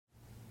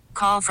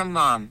Call from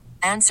mom.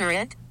 Answer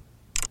it.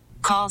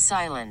 Call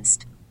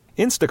silenced.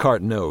 Instacart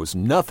knows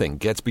nothing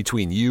gets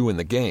between you and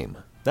the game.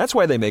 That's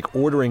why they make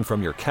ordering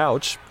from your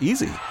couch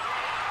easy.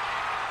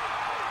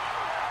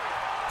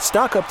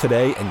 Stock up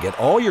today and get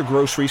all your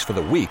groceries for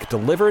the week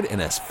delivered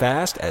in as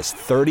fast as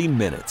 30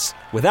 minutes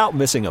without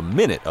missing a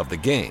minute of the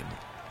game.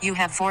 You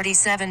have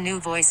 47 new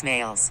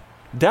voicemails.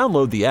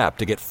 Download the app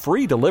to get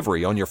free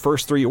delivery on your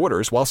first 3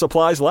 orders while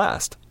supplies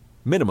last.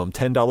 Minimum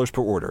 $10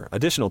 per order.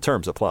 Additional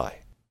terms apply.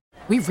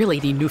 We really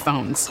need new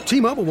phones.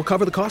 T-Mobile will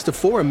cover the cost of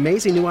 4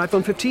 amazing new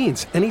iPhone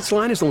 15s, and each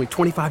line is only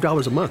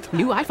 $25 a month.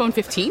 New iPhone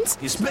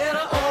 15s? It's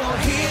better over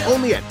here.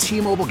 Only at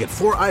T-Mobile, get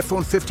 4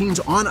 iPhone 15s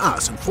on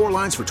us and 4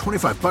 lines for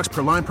 $25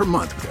 per line per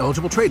month with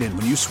eligible trade-in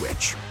when you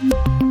switch.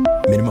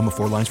 Minimum of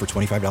 4 lines for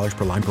 $25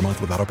 per line per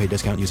month with autopay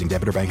discount using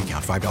debit or bank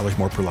account. $5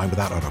 more per line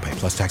without autopay,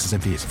 plus taxes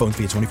and fees. Phone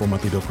fee at 24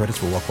 monthly bill credits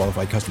for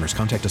well-qualified customers.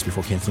 Contact us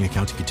before canceling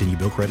account to continue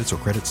bill credits or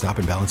credit stop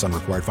and balance on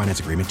required finance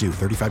agreement due.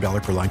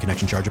 $35 per line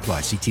connection charge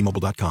applies. See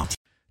T-Mobile.com.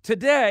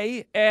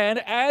 Today,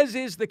 and as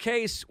is the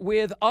case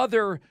with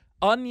other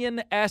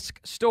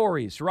Onion-esque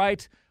stories,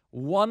 right?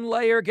 One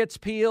layer gets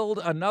peeled,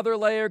 another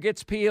layer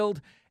gets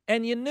peeled,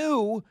 and you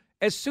knew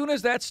as soon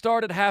as that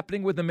started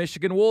happening with the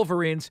Michigan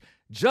Wolverines,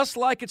 just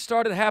like it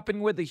started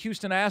happening with the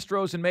Houston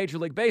Astros in Major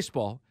League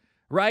Baseball,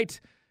 right?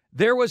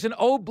 There was an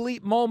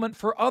oblique moment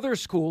for other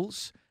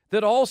schools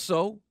that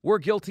also were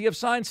guilty of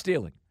sign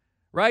stealing,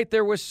 right?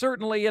 There was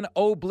certainly an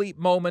oblique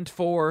moment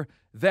for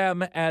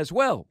them as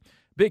well.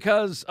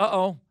 Because,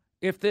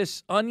 if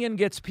this onion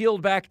gets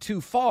peeled back too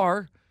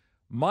far,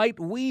 might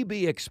we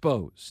be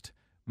exposed?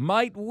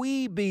 Might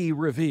we be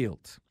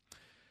revealed?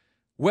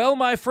 Well,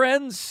 my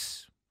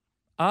friends,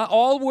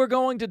 all we're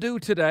going to do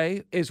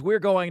today is we're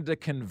going to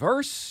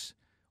converse.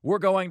 We're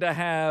going to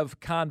have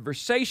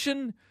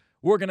conversation.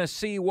 We're going to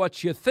see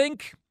what you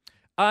think.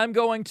 I'm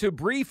going to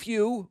brief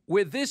you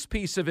with this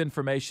piece of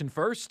information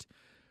first.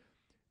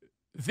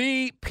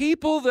 The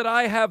people that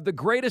I have the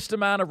greatest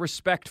amount of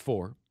respect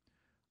for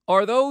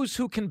are those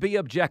who can be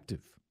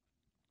objective.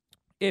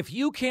 If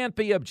you can't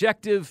be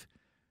objective,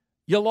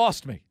 you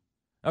lost me,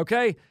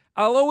 okay?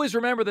 I'll always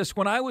remember this.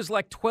 When I was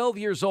like 12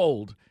 years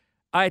old,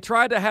 I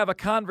tried to have a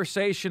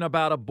conversation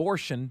about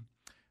abortion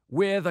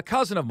with a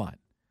cousin of mine,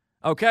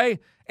 okay?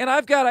 And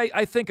I've got,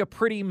 I think, a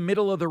pretty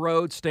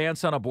middle-of-the-road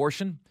stance on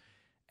abortion.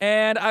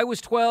 And I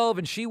was 12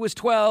 and she was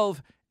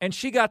 12, and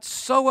she got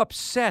so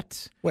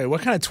upset. Wait,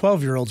 what kind of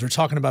 12-year-olds are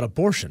talking about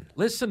abortion?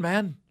 Listen,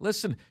 man,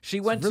 listen. She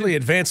went really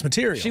advanced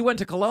material. She went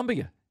to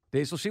Columbia,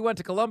 Diesel. She went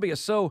to Columbia.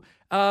 So,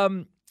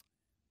 and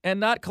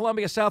not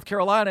Columbia, South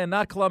Carolina, and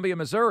not Columbia,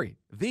 Missouri,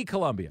 the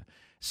Columbia.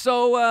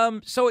 So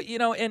you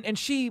know, and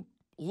she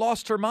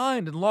lost her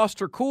mind and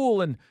lost her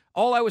cool, and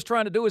all I was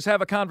trying to do was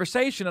have a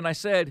conversation, and I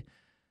said,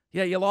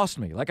 yeah, you lost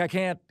me. Like,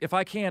 if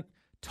I can't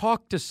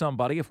talk to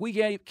somebody, if we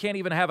can't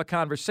even have a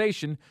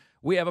conversation,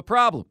 we have a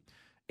problem.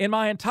 In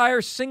my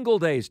entire single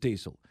days,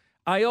 Diesel,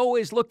 I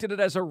always looked at it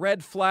as a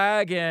red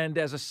flag and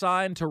as a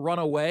sign to run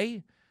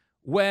away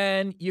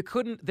when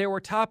there were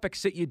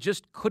topics that you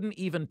just couldn't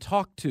even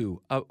talk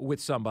to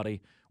with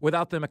somebody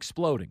without them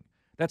exploding.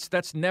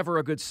 That's never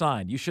a good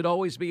sign. You should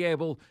always be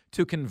able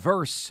to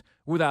converse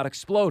without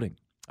exploding,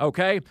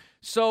 okay?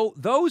 So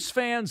those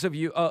fans of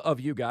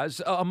you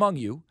guys, among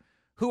you,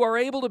 who are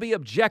able to be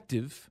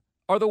objective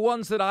are the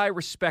ones that I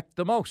respect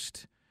the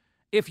most.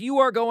 If you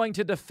are going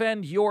to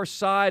defend your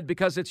side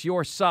because it's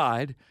your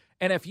side,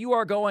 and if you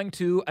are going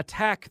to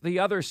attack the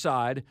other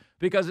side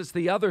because it's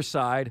the other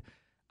side,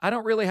 I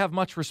don't really have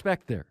much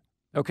respect there,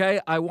 okay?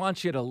 I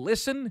want you to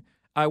listen.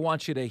 I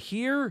want you to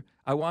hear.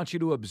 I want you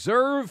to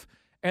observe.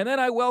 And then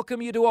I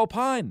welcome you to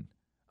opine,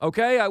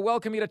 okay? I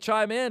welcome you to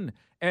chime in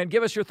and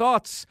give us your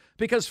thoughts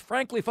because,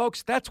 frankly,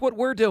 folks, that's what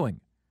we're doing,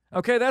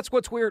 okay? That's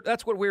what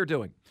we're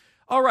doing.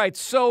 All right,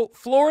 so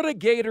Florida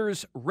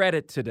Gators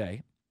Reddit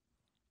today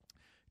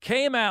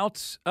came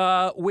out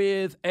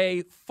with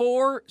a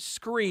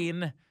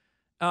 4-screen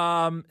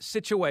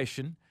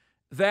situation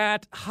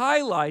that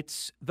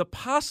highlights the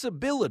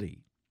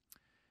possibility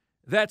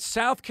that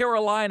South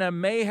Carolina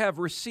may have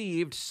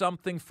received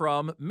something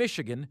from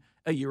Michigan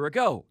a year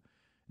ago.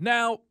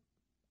 Now,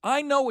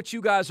 I know what you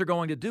guys are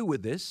going to do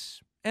with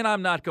this, and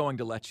I'm not going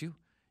to let you.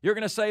 You're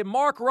going to say,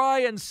 Mark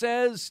Ryan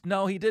says,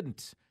 no, he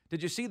didn't.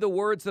 Did you see the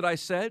words that I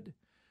said?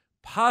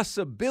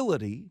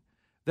 Possibility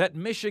that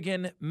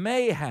Michigan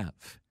may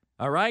have.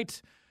 All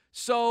right?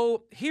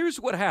 So here's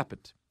what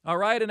happened. All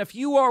right? And if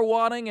you are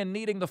wanting and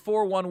needing the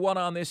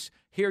 411 on this,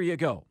 here you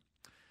go.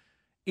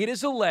 It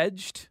is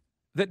alleged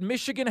that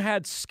Michigan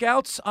had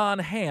scouts on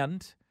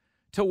hand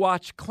to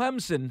watch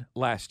Clemson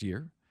last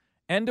year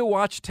and to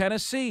watch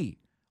Tennessee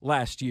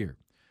last year.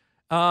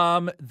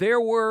 There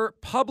were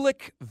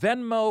public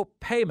Venmo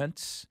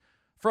payments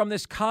from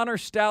this Connor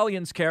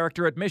Stalions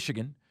character at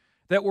Michigan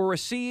that were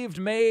received,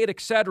 made,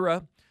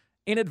 etc.,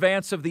 in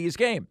advance of these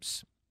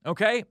games.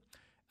 Okay?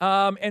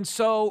 And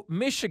so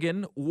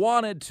Michigan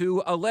wanted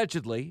to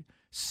allegedly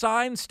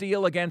sign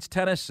steal against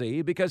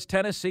Tennessee because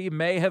Tennessee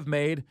may have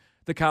made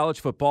the college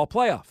football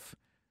playoff.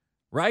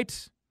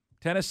 Right?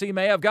 Tennessee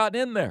may have gotten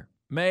in there.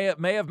 may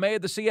have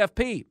made the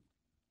CFP.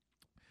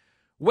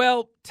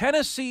 Well,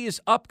 Tennessee's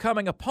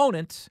upcoming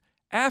opponent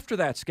after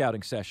that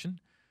scouting session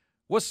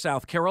was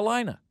South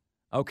Carolina,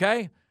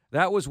 okay?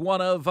 That was one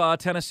of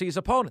Tennessee's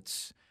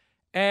opponents.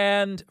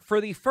 And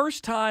for the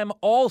first time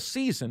all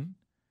season,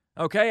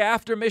 okay,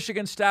 after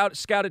Michigan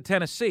scouted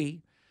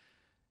Tennessee,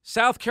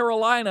 South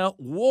Carolina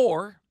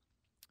wore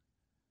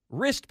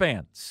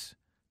wristbands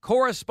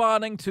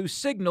corresponding to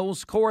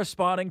signals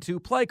corresponding to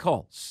play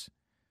calls.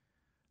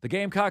 The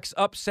Gamecocks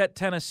upset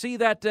Tennessee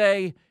that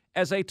day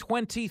as a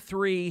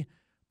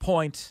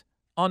 23-point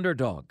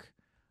underdog.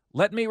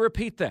 Let me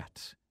repeat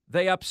that.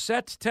 They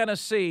upset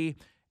Tennessee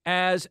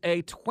as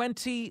a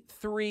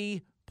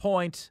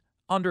 23-point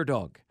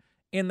underdog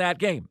in that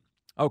game,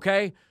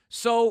 okay?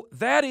 So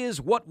that is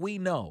what we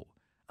know.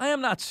 I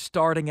am not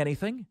starting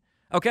anything,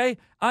 okay?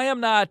 I am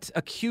not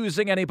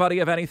accusing anybody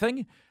of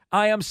anything.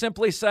 I am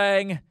simply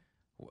saying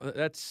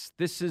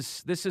this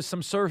is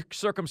some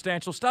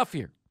circumstantial stuff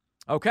here,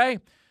 okay?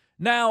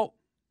 Now,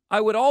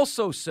 I would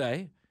also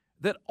say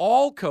that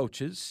all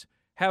coaches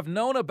have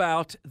known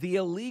about the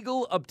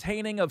illegal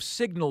obtaining of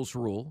signals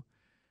rule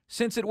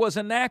since it was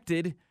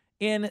enacted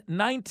in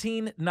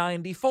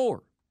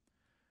 1994.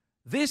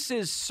 This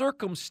is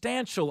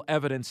circumstantial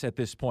evidence at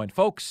this point,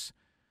 folks,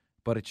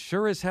 but it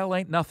sure as hell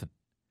ain't nothing.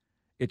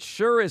 It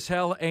sure as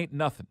hell ain't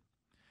nothing.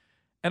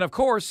 And of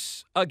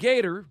course, a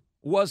Gator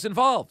was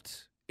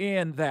involved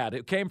in that.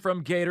 It came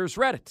from Gators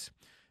Reddit.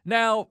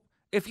 Now,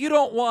 if you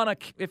want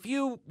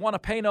to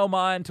pay no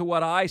mind to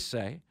what I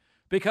say,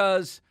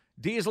 because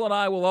Diesel and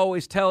I will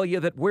always tell you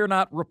that we're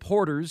not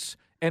reporters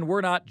and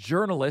we're not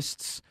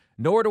journalists,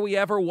 nor do we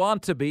ever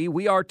want to be.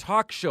 We are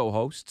talk show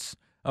hosts,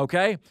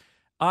 okay?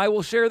 I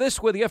will share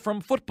this with you from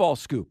Football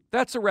Scoop.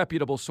 That's a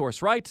reputable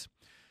source, right?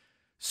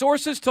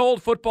 Sources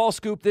told Football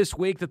Scoop this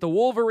week that the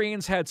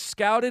Wolverines had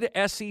scouted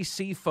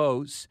SEC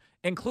foes,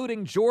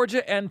 including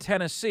Georgia and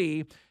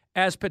Tennessee,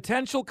 as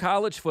potential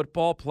college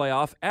football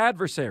playoff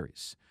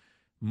adversaries.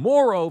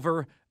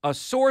 Moreover, a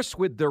source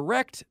with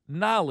direct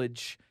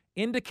knowledge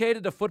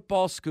indicated to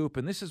Football Scoop,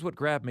 and this is what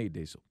grabbed me,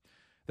 Diesel,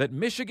 that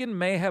Michigan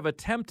may have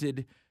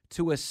attempted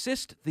to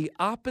assist the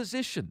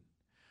opposition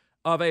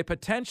of a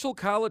potential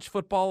college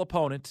football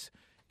opponent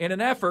in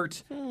an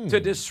effort to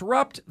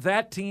disrupt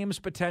that team's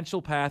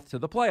potential path to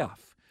the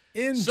playoff.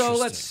 So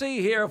let's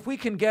see here. If we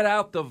can get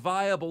out the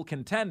viable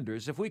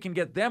contenders, if we can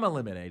get them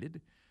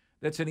eliminated,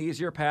 that's an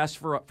easier path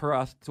for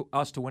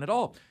us to win it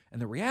all.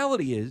 And the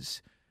reality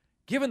is,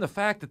 given the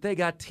fact that they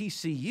got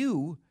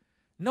TCU,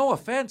 no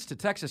offense to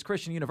Texas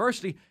Christian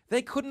University,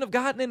 they couldn't have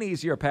gotten an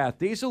easier path,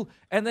 Diesel,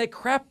 and they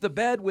crapped the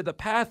bed with the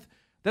path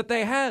that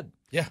they had.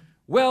 Yeah.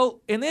 Well,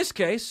 in this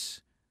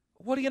case,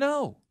 what do you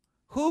know?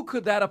 Who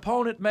could that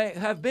opponent may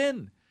have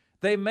been?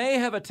 They may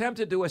have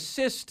attempted to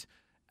assist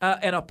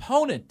an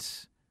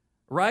opponent,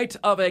 right,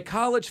 of a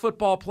college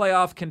football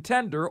playoff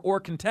contender or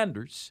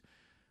contenders.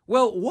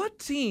 Well, what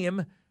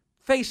team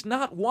faced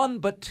not one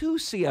but two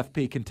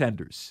CFP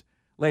contenders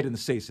late in the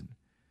season?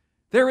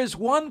 There is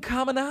one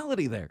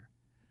commonality there,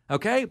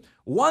 okay?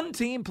 One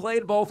team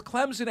played both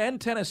Clemson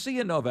and Tennessee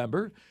in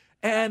November,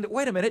 and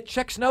wait a minute,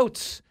 checks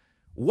notes.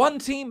 One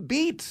team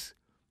beat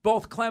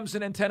both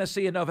Clemson and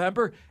Tennessee in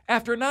November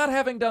after not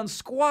having done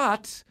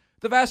squat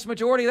the vast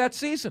majority of that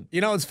season. You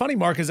know, it's funny,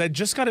 Mark, is I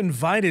just got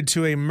invited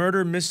to a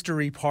murder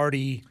mystery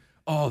party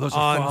those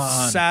are on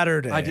fun.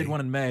 Saturday. I did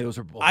one in May. Those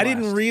are blast. I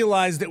didn't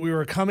realize that we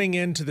were coming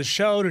into the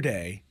show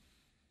today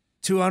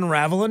to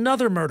unravel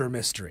another murder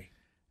mystery.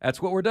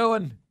 That's what we're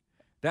doing.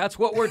 That's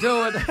what we're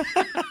doing.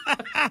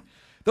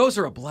 Those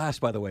are a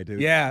blast, by the way, dude.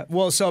 Yeah.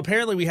 Well, so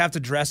apparently we have to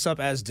dress up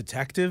as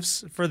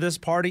detectives for this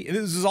party.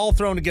 This is all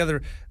thrown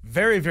together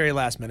very, very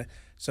last minute.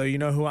 So you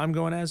know who I'm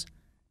going as?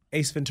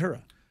 Ace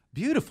Ventura.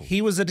 Beautiful.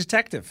 He was a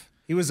detective.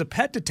 He was a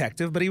pet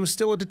detective, but he was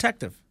still a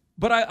detective.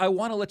 But I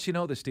want to let you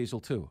know this,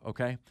 Diesel, too,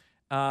 okay?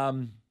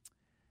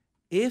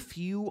 If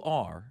you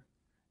are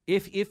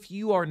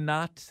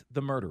not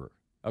the murderer,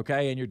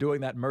 okay, and you're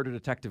doing that murder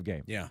detective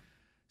game,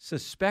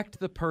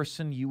 suspect the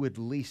person you would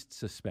least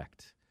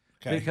suspect.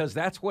 Okay. Because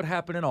that's what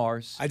happened in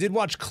ours. I did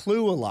watch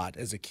Clue a lot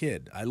as a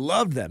kid. I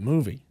loved that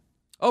movie.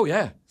 Oh,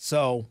 yeah.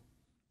 So,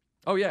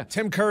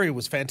 Tim Curry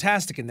was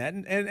fantastic in that.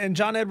 And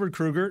John Edward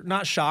Kruger,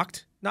 not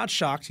shocked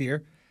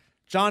here.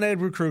 John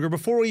Edward Kruger,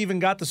 before we even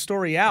got the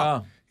story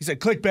out, he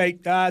said, clickbait.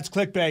 It's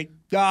clickbait.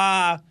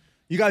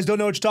 You guys don't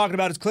know what you're talking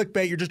about. It's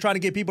clickbait. You're just trying to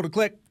get people to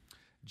click.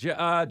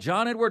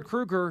 John Edward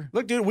Kruger.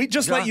 Look, dude, we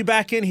just let you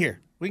back in here.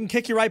 We can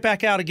kick you right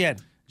back out again.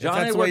 John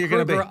that's Edward the way you're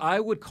Kruger, going to be.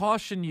 I would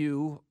caution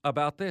you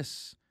about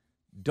this.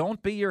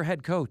 Don't be your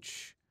head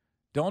coach.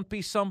 Don't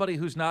be somebody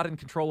who's not in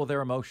control of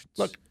their emotions.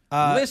 Look,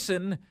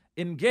 listen,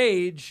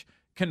 engage,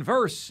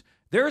 converse.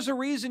 There's a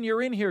reason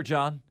you're in here,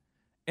 John.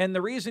 And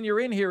the reason you're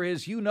in here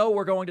is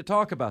we're going to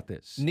talk about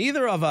this.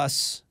 Neither of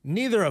us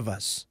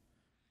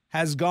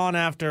has gone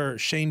after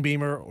Shane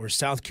Beamer or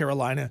South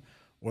Carolina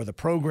or the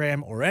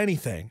program or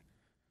anything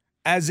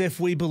as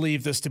if we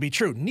believe this to be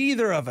true.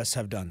 Neither of us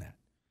have done that.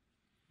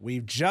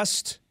 We've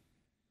just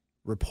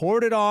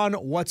reported on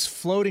what's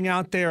floating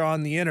out there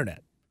on the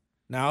internet.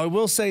 Now, I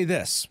will say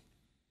this.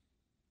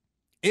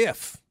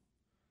 If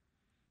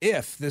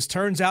this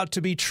turns out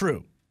to be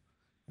true,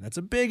 and that's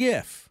a big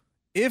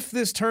if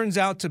this turns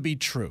out to be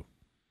true,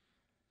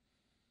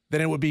 then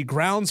it would be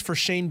grounds for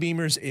Shane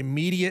Beamer's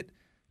immediate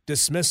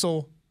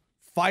dismissal,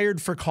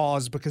 fired for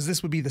cause, because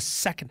this would be the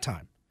second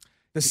time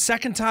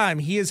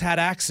he has had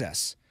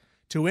access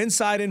to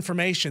inside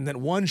information that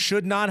one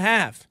should not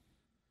have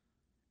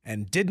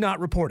and did not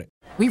report it.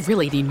 We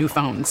really need new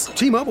phones.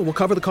 T-Mobile will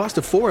cover the cost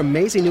of 4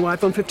 amazing new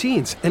iPhone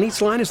 15s, and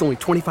each line is only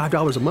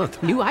 $25 a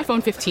month. New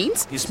iPhone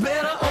 15s? It's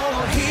better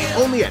over here.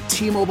 Only at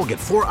T-Mobile, get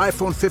 4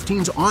 iPhone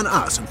 15s on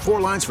us and 4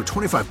 lines for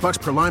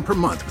 $25 per line per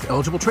month with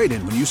eligible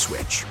trade-in when you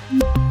switch.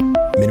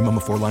 Minimum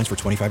of 4 lines for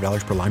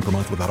 $25 per line per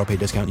month with autopay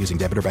discount using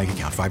debit or bank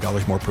account.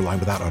 $5 more per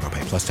line without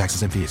autopay, plus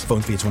taxes and fees. Phone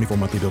fee at 24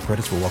 monthly bill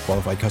credits for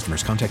well-qualified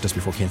customers. Contact us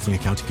before canceling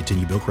account to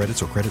continue bill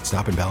credits or credit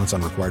stop and balance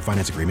on required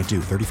finance agreement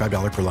due.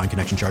 $35 per line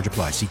connection charge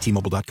applies. See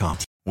T-Mobile.com.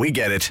 We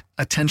get it.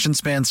 Attention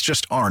spans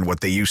just aren't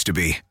what they used to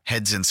be.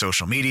 Heads in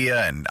social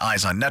media and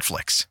eyes on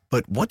Netflix.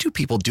 But what do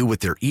people do with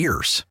their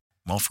ears?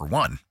 Well, for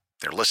one,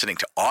 they're listening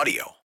to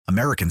audio.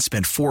 Americans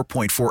spend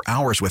 4.4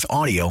 hours with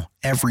audio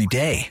every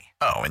day.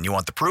 Oh, and you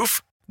want the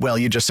proof? Well,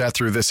 you just sat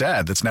through this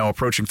ad that's now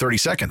approaching 30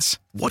 seconds.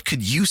 What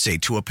could you say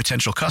to a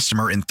potential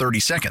customer in 30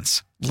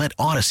 seconds? Let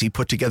Odyssey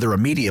put together a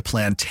media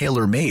plan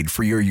tailor-made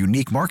for your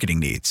unique marketing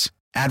needs.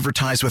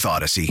 Advertise with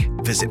Odyssey.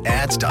 Visit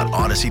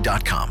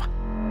ads.odyssey.com.